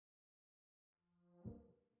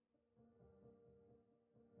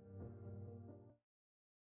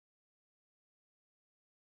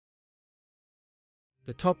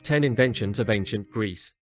The top 10 inventions of ancient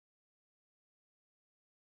Greece.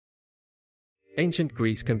 Ancient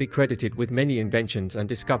Greece can be credited with many inventions and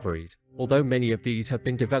discoveries, although many of these have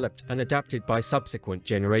been developed and adapted by subsequent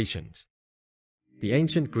generations. The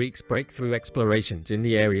ancient Greeks' breakthrough explorations in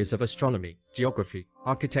the areas of astronomy, geography,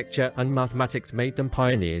 architecture, and mathematics made them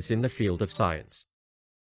pioneers in the field of science.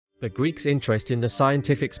 The Greeks' interest in the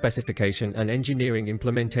scientific specification and engineering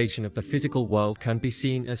implementation of the physical world can be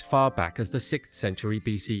seen as far back as the 6th century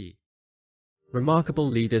BCE. Remarkable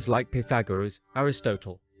leaders like Pythagoras,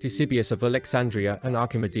 Aristotle, Ctesibius of Alexandria, and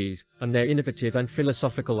Archimedes, and their innovative and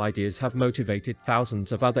philosophical ideas have motivated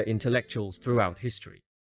thousands of other intellectuals throughout history.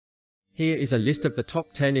 Here is a list of the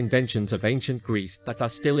top 10 inventions of ancient Greece that are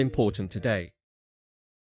still important today.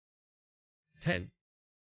 10.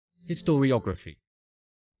 Historiography.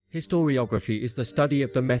 Historiography is the study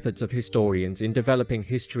of the methods of historians in developing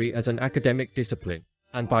history as an academic discipline,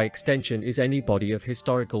 and by extension is any body of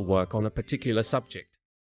historical work on a particular subject.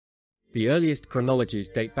 The earliest chronologies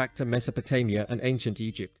date back to Mesopotamia and ancient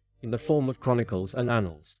Egypt, in the form of chronicles and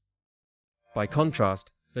annals. By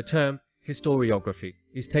contrast, the term historiography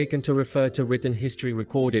is taken to refer to written history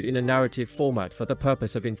recorded in a narrative format for the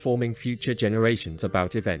purpose of informing future generations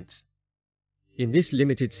about events. In this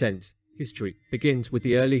limited sense, history begins with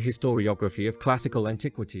the early historiography of classical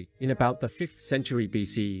antiquity in about the 5th century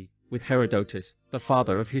BCE, with Herodotus, the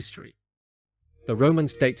father of history. The Roman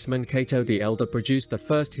statesman Cato the Elder produced the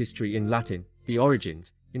first history in Latin, the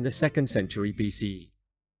Origins, in the 2nd century BCE.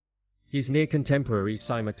 His near contemporaries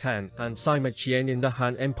Sima Tan and Sima Qian in the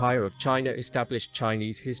Han Empire of China established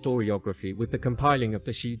Chinese historiography with the compiling of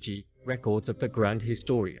the Shiji, records of the Grand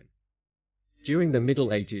Historian. During the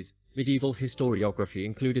Middle Ages, medieval historiography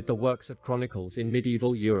included the works of chronicles in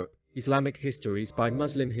medieval Europe, Islamic histories by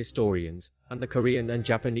Muslim historians, and the Korean and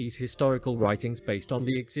Japanese historical writings based on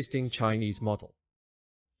the existing Chinese model.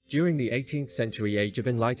 During the 18th century Age of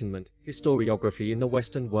Enlightenment, historiography in the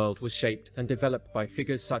Western world was shaped and developed by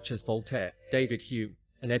figures such as Voltaire, David Hume,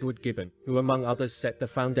 and Edward Gibbon, who among others set the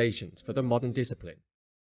foundations for the modern discipline.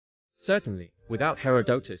 Certainly, without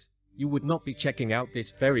Herodotus, you would not be checking out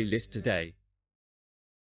this very list today.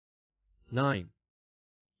 9.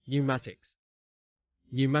 Pneumatics.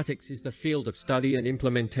 Pneumatics is the field of study and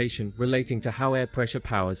implementation relating to how air pressure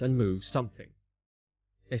powers and moves something.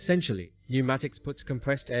 Essentially, pneumatics puts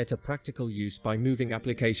compressed air to practical use by moving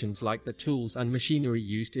applications like the tools and machinery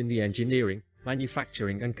used in the engineering,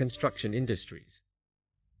 manufacturing, and construction industries.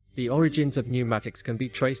 The origins of pneumatics can be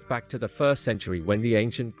traced back to the 1st century when the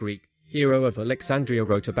ancient Greek hero of Alexandria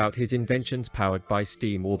wrote about his inventions powered by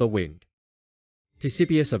steam or the wind.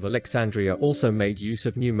 Ctesibius of Alexandria also made use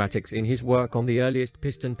of pneumatics in his work on the earliest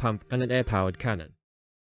piston pump and an air-powered cannon.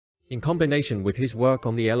 In combination with his work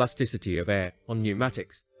on the elasticity of air on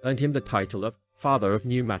pneumatics, earned him the title of Father of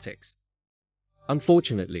Pneumatics.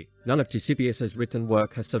 Unfortunately, none of Ctesibius's written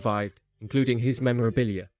work has survived, including his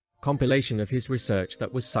Memorabilia, compilation of his research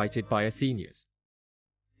that was cited by Athenaeus.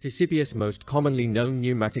 Ctesibius' most commonly known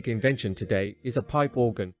pneumatic invention today is a pipe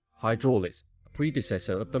organ, hydraulis, a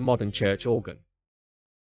predecessor of the modern church organ.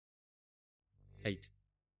 8.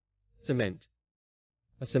 Cement.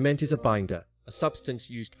 A cement is a binder, a substance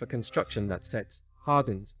used for construction that sets,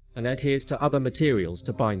 hardens, and adheres to other materials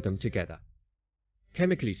to bind them together.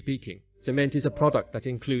 Chemically speaking, cement is a product that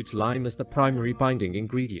includes lime as the primary binding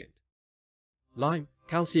ingredient. Lime,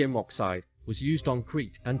 calcium oxide, was used on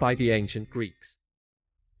Crete and by the ancient Greeks.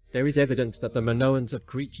 There is evidence that the Minoans of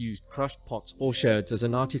Crete used crushed pots or sherds as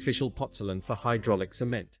an artificial pozzolan for hydraulic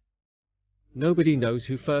cement. Nobody knows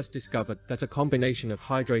who first discovered that a combination of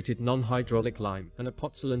hydrated non-hydraulic lime and a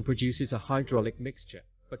pozzolan produces a hydraulic mixture,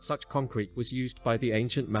 but such concrete was used by the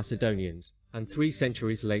ancient Macedonians, and 3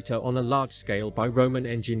 centuries later on a large scale by Roman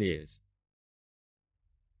engineers.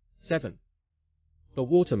 7. The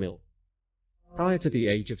watermill. Prior to the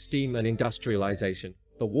age of steam and industrialization,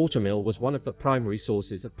 the watermill was one of the primary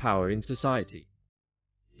sources of power in society.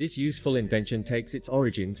 This useful invention takes its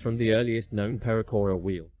origins from the earliest known pericora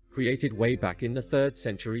wheel, created way back in the 3rd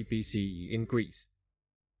century BCE in Greece.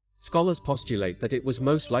 Scholars postulate that it was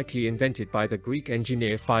most likely invented by the Greek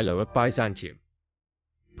engineer Philo of Byzantium.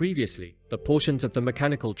 Previously, the portions of the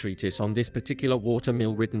mechanical treatise on this particular water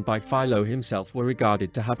mill written by Philo himself were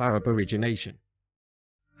regarded to have Arab origination.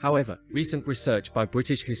 However, recent research by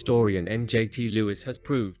British historian M.J.T. Lewis has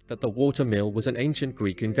proved that the water mill was an ancient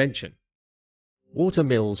Greek invention. Water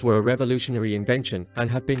mills were a revolutionary invention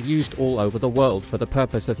and have been used all over the world for the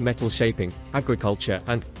purpose of metal shaping, agriculture,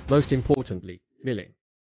 and, most importantly, milling.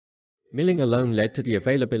 Milling alone led to the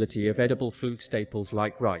availability of edible food staples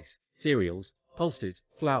like rice, cereals, pulses,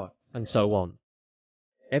 flour, and so on.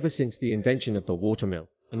 Ever since the invention of the watermill,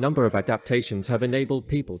 a number of adaptations have enabled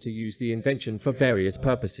people to use the invention for various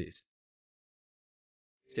purposes.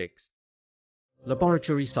 6.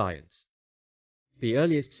 Laboratory science. The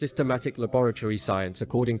earliest systematic laboratory science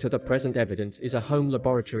according to the present evidence is a home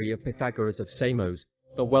laboratory of Pythagoras of Samos,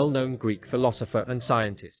 the well-known Greek philosopher and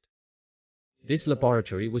scientist. This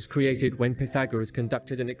laboratory was created when Pythagoras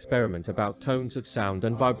conducted an experiment about tones of sound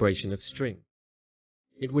and vibration of string.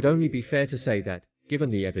 It would only be fair to say that,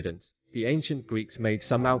 given the evidence, the ancient Greeks made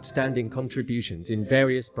some outstanding contributions in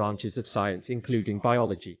various branches of science including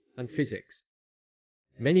biology and physics.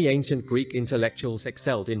 Many ancient Greek intellectuals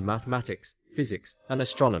excelled in mathematics, physics, and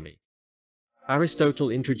astronomy.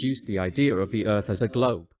 Aristotle introduced the idea of the Earth as a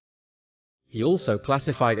globe. He also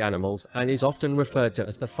classified animals and is often referred to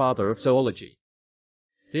as the father of zoology.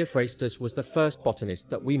 Theophrastus was the first botanist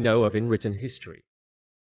that we know of in written history.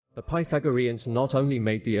 The Pythagoreans not only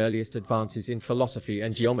made the earliest advances in philosophy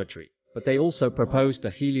and geometry, but they also proposed the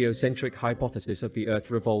heliocentric hypothesis of the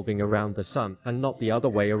Earth revolving around the Sun and not the other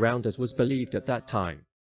way around as was believed at that time.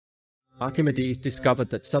 Archimedes discovered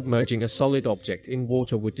that submerging a solid object in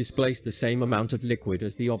water would displace the same amount of liquid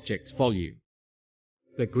as the object's volume.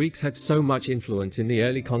 The Greeks had so much influence in the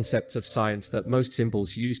early concepts of science that most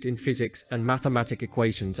symbols used in physics and mathematic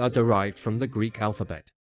equations are derived from the Greek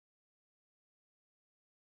alphabet.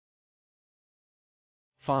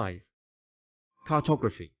 5.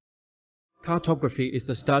 Cartography. Cartography is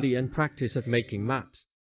the study and practice of making maps.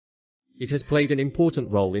 It has played an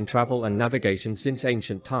important role in travel and navigation since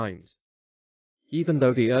ancient times. Even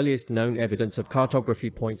though the earliest known evidence of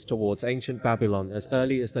cartography points towards ancient Babylon as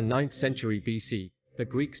early as the 9th century BC, the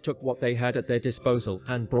Greeks took what they had at their disposal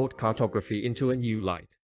and brought cartography into a new light.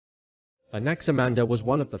 Anaximander was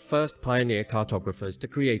one of the first pioneer cartographers to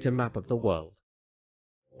create a map of the world.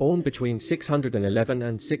 Born between 611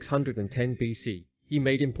 and 610 BC, he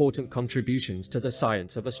made important contributions to the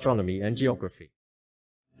science of astronomy and geography.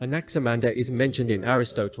 Anaximander is mentioned in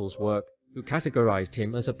Aristotle's work, who categorized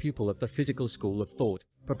him as a pupil of the physical school of thought,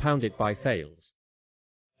 propounded by Thales.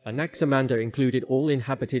 Anaximander included all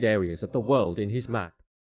inhabited areas of the world in his map.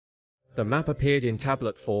 The map appeared in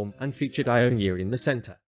tablet form and featured Ionia in the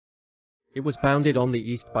center. It was bounded on the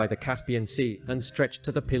east by the Caspian Sea and stretched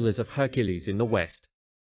to the Pillars of Hercules in the west.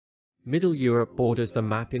 Middle Europe borders the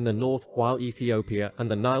map in the north, while Ethiopia and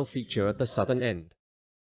the Nile feature at the southern end.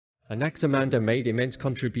 Anaximander made immense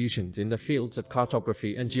contributions in the fields of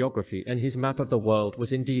cartography and geography, and his map of the world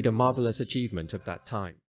was indeed a marvelous achievement of that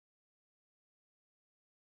time.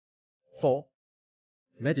 4.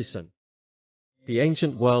 Medicine. The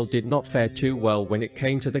ancient world did not fare too well when it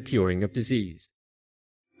came to the curing of disease.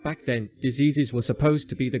 Back then, diseases were supposed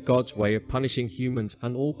to be the gods' way of punishing humans,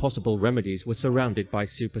 and all possible remedies were surrounded by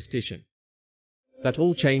superstition. That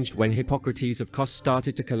all changed when Hippocrates of Kos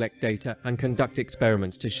started to collect data and conduct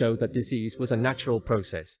experiments to show that disease was a natural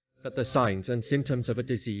process, that the signs and symptoms of a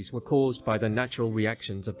disease were caused by the natural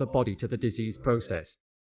reactions of the body to the disease process.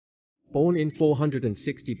 Born in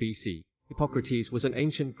 460 BC, Hippocrates was an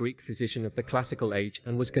ancient Greek physician of the classical age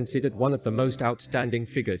and was considered one of the most outstanding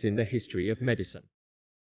figures in the history of medicine.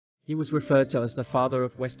 He was referred to as the father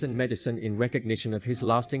of Western medicine in recognition of his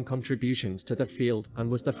lasting contributions to the field,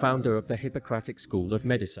 and was the founder of the Hippocratic school of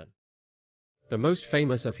medicine. The most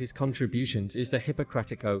famous of his contributions is the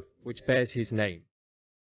Hippocratic Oath, which bears his name.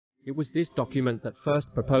 It was this document that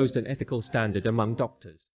first proposed an ethical standard among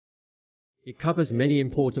doctors. It covers many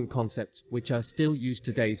important concepts which are still used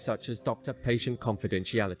today, such as doctor-patient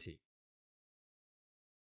confidentiality.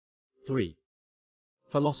 3.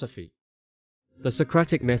 Philosophy. The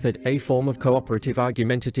Socratic method, a form of cooperative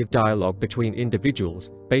argumentative dialogue between individuals,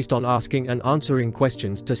 based on asking and answering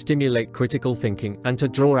questions to stimulate critical thinking and to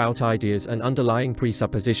draw out ideas and underlying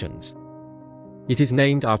presuppositions. It is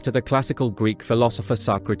named after the classical Greek philosopher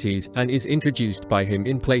Socrates and is introduced by him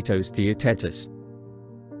in Plato's Theaetetus.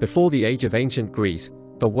 Before the age of ancient Greece,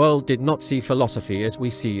 the world did not see philosophy as we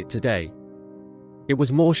see it today. It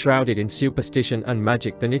was more shrouded in superstition and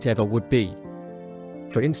magic than it ever would be.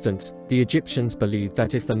 For instance, the Egyptians believed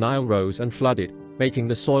that if the Nile rose and flooded, making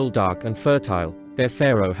the soil dark and fertile, their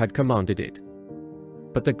pharaoh had commanded it.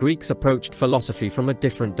 But the Greeks approached philosophy from a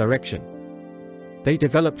different direction. They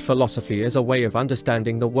developed philosophy as a way of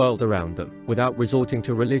understanding the world around them, without resorting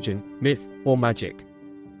to religion, myth, or magic.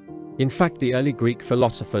 In fact, the early Greek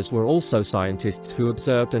philosophers were also scientists who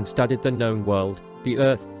observed and studied the known world, the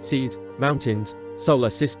earth, seas, mountains, solar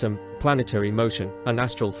system, planetary motion, and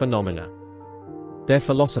astral phenomena. Their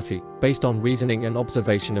philosophy, based on reasoning and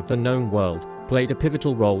observation of the known world, played a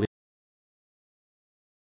pivotal role